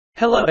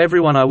Hello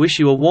everyone, I wish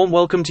you a warm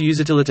welcome to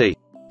Usitility.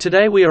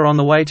 Today we are on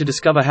the way to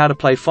discover how to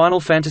play Final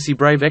Fantasy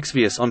Brave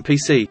Exvius on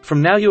PC.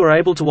 From now you are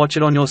able to watch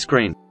it on your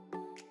screen.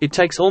 It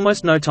takes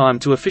almost no time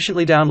to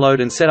efficiently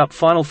download and set up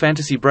Final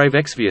Fantasy Brave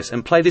Exvius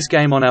and play this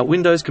game on our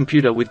Windows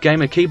computer with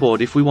gamer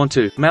keyboard if we want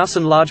to, mouse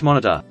and large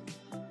monitor.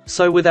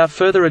 So without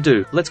further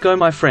ado, let's go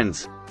my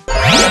friends.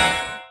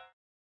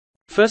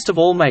 First of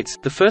all mates,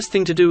 the first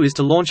thing to do is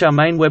to launch our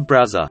main web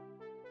browser.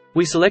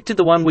 We selected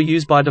the one we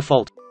use by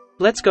default.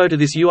 Let's go to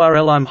this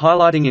URL I'm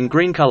highlighting in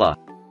green color.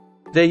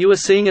 There you are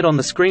seeing it on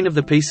the screen of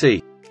the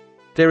PC.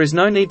 There is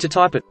no need to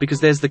type it, because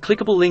there's the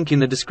clickable link in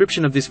the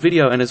description of this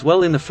video and as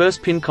well in the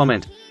first pinned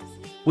comment.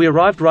 We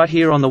arrived right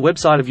here on the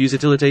website of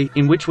Usitility,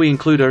 in which we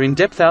include an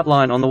in-depth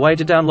outline on the way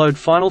to download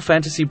Final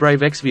Fantasy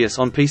Brave Exvius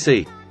on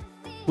PC.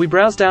 We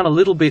browse down a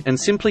little bit and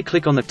simply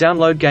click on the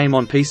Download Game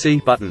on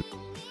PC button.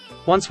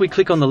 Once we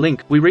click on the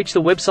link, we reach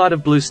the website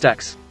of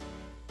BlueStacks.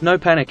 No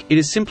panic, it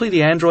is simply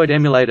the Android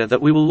emulator that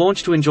we will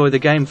launch to enjoy the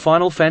game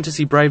Final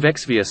Fantasy Brave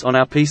Exvius on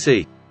our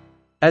PC.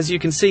 As you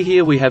can see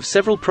here, we have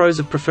several pros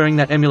of preferring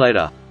that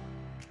emulator.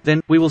 Then,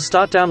 we will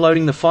start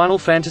downloading the Final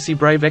Fantasy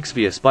Brave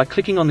Exvius by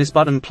clicking on this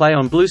button Play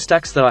on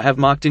BlueStacks that I have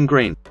marked in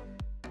green.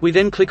 We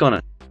then click on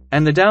it.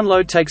 And the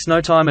download takes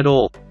no time at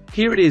all.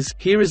 Here is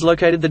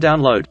located the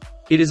download.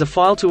 It is a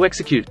file to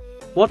execute.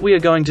 What we are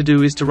going to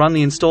do is to run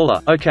the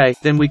installer. Okay,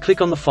 then we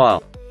click on the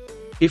file.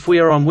 If we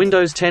are on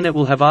Windows 10 it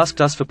will have asked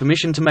us for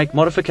permission to make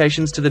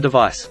modifications to the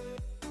device.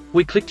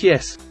 We clicked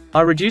yes.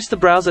 I reduced the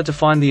browser to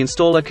find the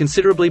installer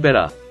considerably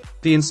better.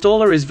 The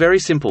installer is very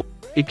simple.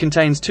 It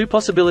contains two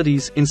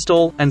possibilities,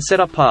 install, and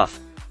setup path.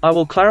 I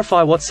will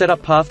clarify what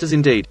setup path does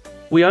indeed.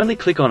 We only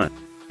click on it.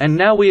 And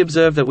now we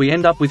observe that we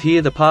end up with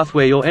here the path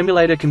where your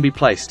emulator can be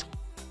placed.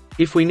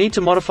 If we need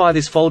to modify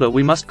this folder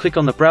we must click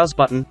on the Browse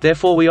button,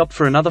 therefore we opt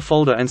for another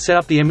folder and set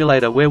up the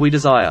emulator where we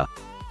desire.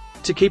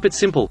 To keep it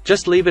simple,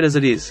 just leave it as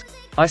it is.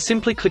 I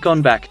simply click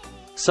on Back.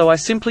 So I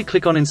simply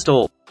click on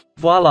Install.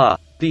 Voila!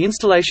 The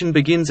installation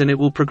begins and it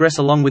will progress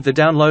along with the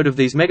download of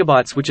these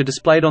megabytes which are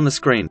displayed on the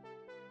screen.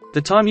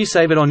 The time you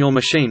save it on your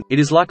machine, it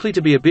is likely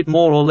to be a bit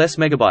more or less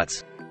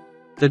megabytes.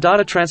 The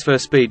data transfer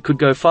speed could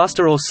go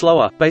faster or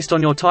slower, based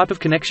on your type of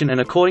connection and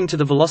according to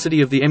the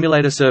velocity of the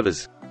emulator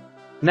servers.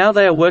 Now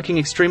they are working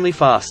extremely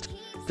fast.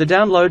 The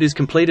download is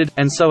completed,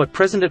 and so at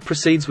present it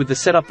proceeds with the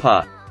setup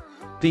part.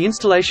 The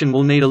installation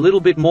will need a little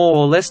bit more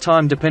or less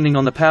time depending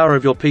on the power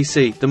of your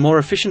PC. The more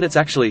efficient it's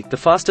actually, the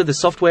faster the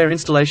software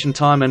installation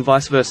time and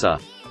vice versa.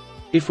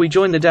 If we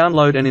join the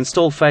download and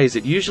install phase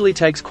it usually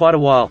takes quite a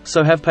while,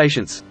 so have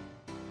patience.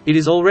 It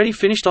is already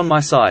finished on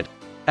my side.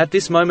 At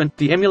this moment,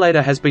 the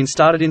emulator has been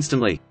started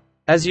instantly.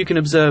 As you can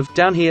observe,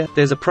 down here,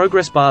 there's a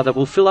progress bar that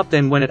will fill up.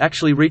 Then when it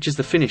actually reaches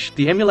the finish,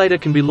 the emulator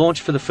can be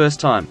launched for the first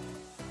time.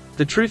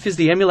 The truth is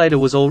the emulator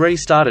was already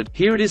started,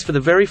 here it is for the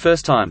very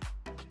first time.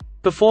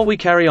 Before we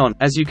carry on,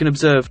 as you can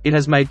observe, it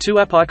has made two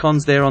app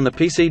icons there on the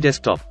PC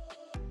desktop.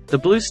 The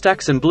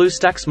BlueStacks and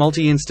BlueStacks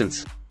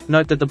multi-instance.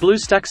 Note that the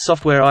BlueStacks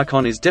software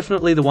icon is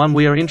definitely the one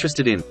we are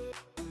interested in.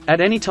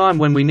 At any time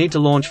when we need to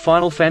launch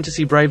Final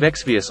Fantasy Brave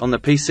Exvius on the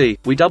PC,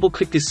 we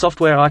double-click this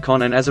software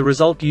icon and as a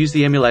result use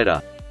the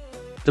emulator.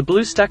 The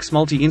BlueStacks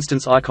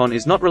multi-instance icon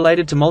is not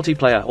related to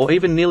multiplayer or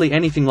even nearly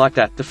anything like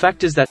that. The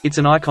fact is that it's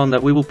an icon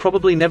that we will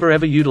probably never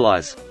ever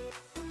utilize.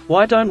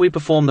 Why don't we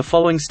perform the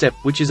following step,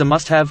 which is a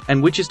must-have,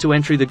 and which is to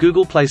enter the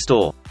Google Play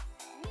Store.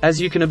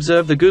 As you can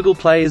observe the Google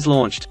Play is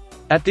launched.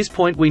 At this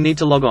point we need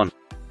to log on.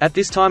 At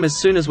this time as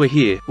soon as we're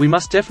here, we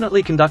must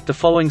definitely conduct the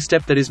following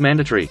step that is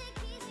mandatory.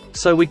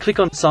 So we click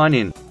on Sign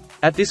In.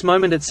 At this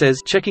moment it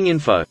says Checking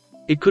Info.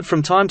 It could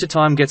from time to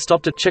time get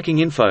stopped at Checking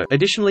Info,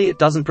 additionally it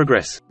doesn't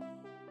progress.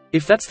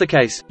 If that's the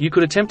case, you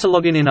could attempt to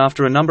log in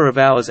after a number of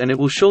hours and it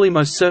will surely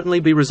most certainly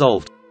be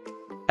resolved.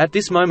 At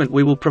this moment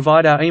we will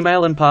provide our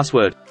email and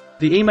password.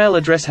 The email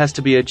address has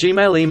to be a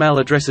Gmail email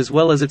address as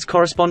well as its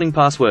corresponding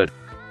password.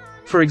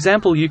 For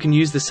example, you can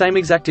use the same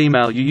exact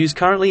email you use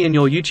currently in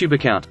your YouTube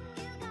account.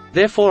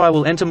 Therefore I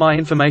will enter my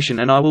information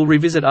and I will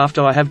revisit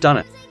after I have done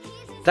it.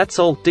 That's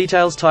all,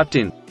 details typed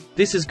in.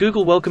 This is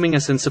Google welcoming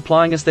us and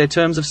supplying us their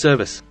terms of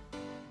service.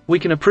 We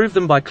can approve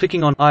them by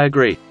clicking on I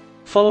agree.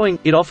 Following,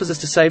 it offers us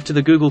to save to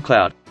the Google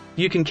Cloud.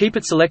 You can keep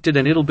it selected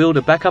and it'll build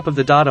a backup of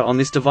the data on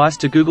this device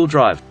to Google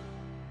Drive.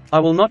 I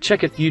will not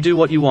check it, you do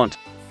what you want.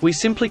 We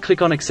simply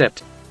click on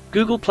Accept.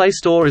 Google Play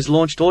Store is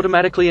launched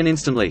automatically and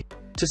instantly.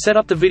 To set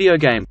up the video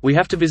game, we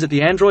have to visit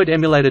the Android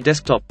emulator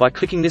desktop by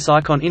clicking this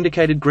icon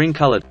indicated green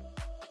colored.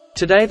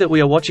 Today that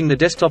we are watching the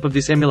desktop of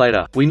this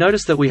emulator, we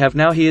notice that we have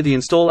now here the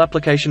Install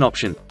Application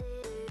option.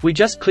 We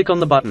just click on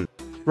the button.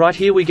 Right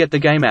here we get the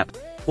game app.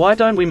 Why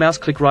don't we mouse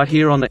click right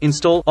here on the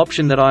Install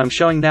option that I am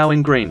showing now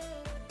in green.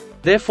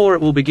 Therefore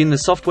it will begin the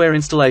software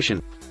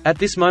installation. At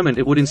this moment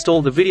it would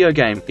install the video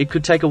game. It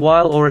could take a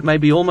while or it may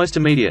be almost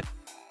immediate.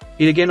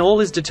 It again all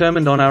is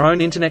determined on our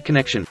own internet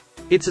connection.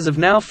 It's as of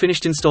now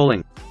finished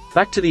installing.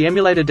 Back to the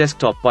emulator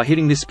desktop by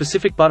hitting this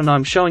specific button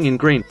I'm showing in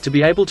green, to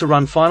be able to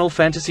run Final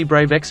Fantasy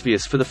Brave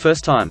Exvius for the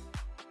first time.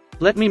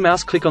 Let me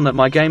mouse click on that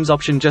My Games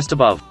option just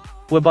above.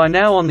 We're by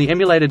now on the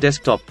emulator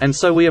desktop, and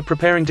so we are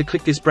preparing to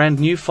click this brand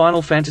new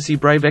Final Fantasy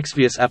Brave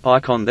Exvius app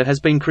icon that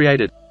has been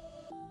created.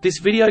 This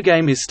video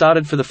game is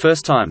started for the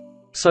first time.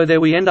 So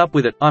there we end up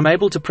with it. I'm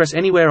able to press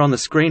anywhere on the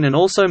screen and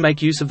also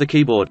make use of the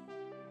keyboard.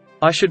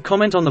 I should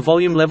comment on the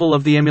volume level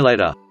of the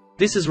emulator.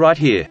 This is right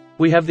here.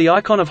 We have the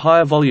icon of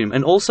higher volume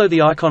and also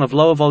the icon of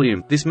lower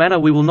volume. This manner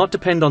we will not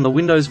depend on the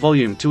Windows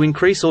volume to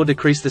increase or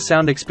decrease the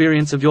sound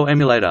experience of your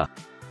emulator.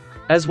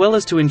 As well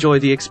as to enjoy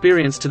the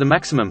experience to the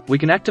maximum, we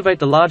can activate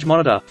the large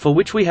monitor, for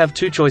which we have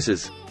two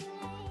choices.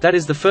 That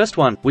is the first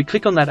one. We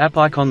click on that app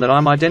icon that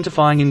I'm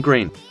identifying in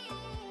green.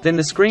 Then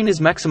the screen is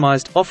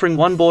maximized, offering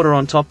one border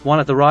on top, one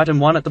at the right and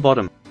one at the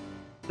bottom.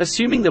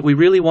 Assuming that we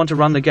really want to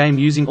run the game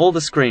using all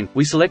the screen,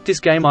 we select this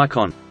game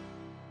icon.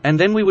 And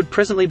then we would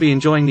presently be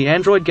enjoying the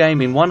Android game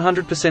in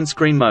 100%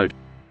 screen mode.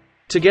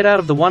 To get out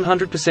of the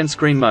 100%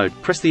 screen mode,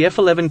 press the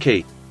F11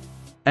 key.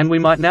 And we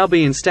might now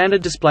be in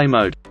standard display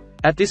mode.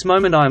 At this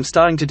moment I am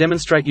starting to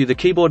demonstrate you the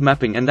keyboard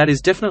mapping, and that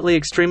is definitely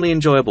extremely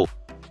enjoyable.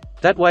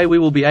 That way we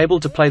will be able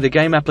to play the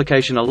game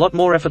application a lot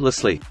more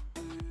effortlessly.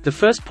 The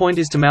first point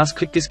is to mouse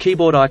click this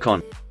keyboard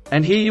icon.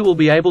 And here you will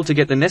be able to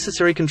get the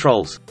necessary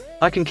controls.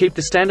 I can keep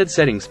the standard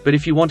settings, but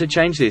if you want to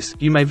change this,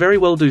 you may very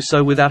well do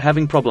so without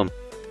having problem.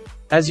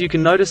 As you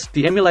can notice,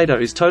 the emulator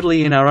is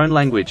totally in our own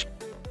language.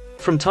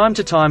 From time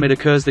to time it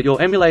occurs that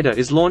your emulator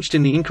is launched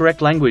in the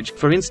incorrect language,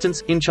 for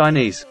instance, in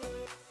Chinese.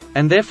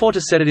 And therefore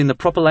to set it in the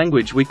proper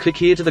language we click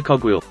here to the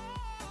cogwheel.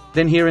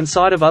 Then here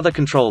inside of other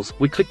controls,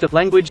 we click the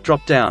language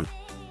drop down.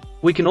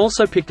 We can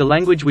also pick the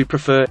language we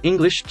prefer,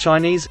 English,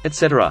 Chinese,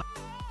 etc.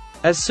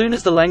 As soon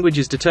as the language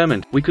is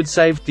determined, we could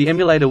save. The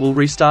emulator will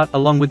restart,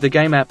 along with the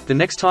game app. The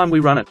next time we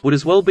run it, would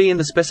as well be in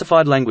the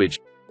specified language.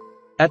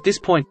 At this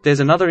point, there's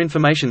another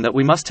information that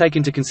we must take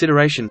into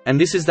consideration, and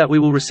this is that we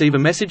will receive a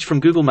message from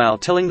Google Mail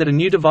telling that a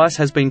new device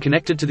has been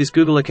connected to this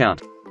Google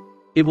account.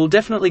 It will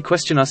definitely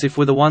question us if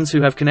we're the ones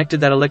who have connected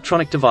that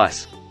electronic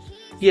device.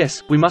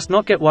 Yes, we must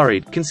not get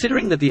worried,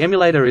 considering that the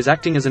emulator is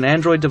acting as an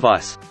Android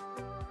device.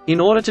 In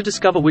order to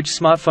discover which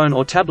smartphone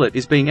or tablet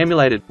is being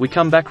emulated, we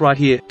come back right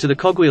here, to the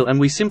cogwheel, and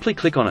we simply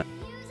click on it.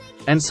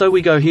 And so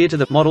we go here to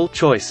the model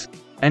choice.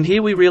 And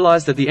here we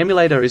realize that the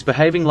emulator is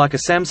behaving like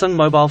a Samsung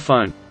mobile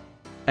phone.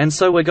 And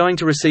so we're going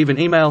to receive an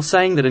email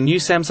saying that a new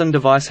Samsung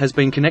device has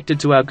been connected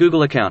to our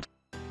Google account.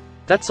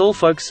 That's all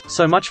folks,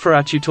 so much for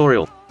our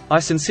tutorial. I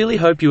sincerely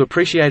hope you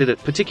appreciated it,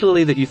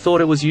 particularly that you thought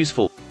it was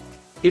useful.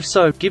 If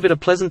so, give it a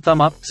pleasant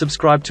thumb up,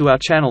 subscribe to our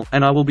channel,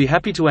 and I will be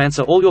happy to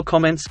answer all your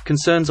comments,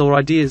 concerns or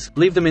ideas.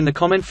 Leave them in the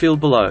comment field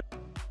below.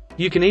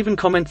 You can even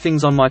comment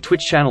things on my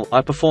Twitch channel.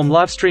 I perform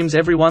live streams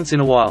every once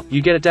in a while.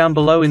 You get it down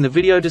below in the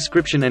video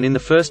description and in the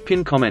first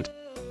pinned comment.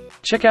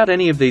 Check out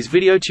any of these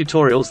video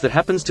tutorials that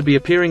happens to be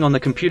appearing on the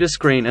computer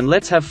screen, and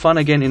let's have fun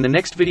again in the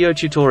next video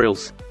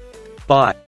tutorials. Bye.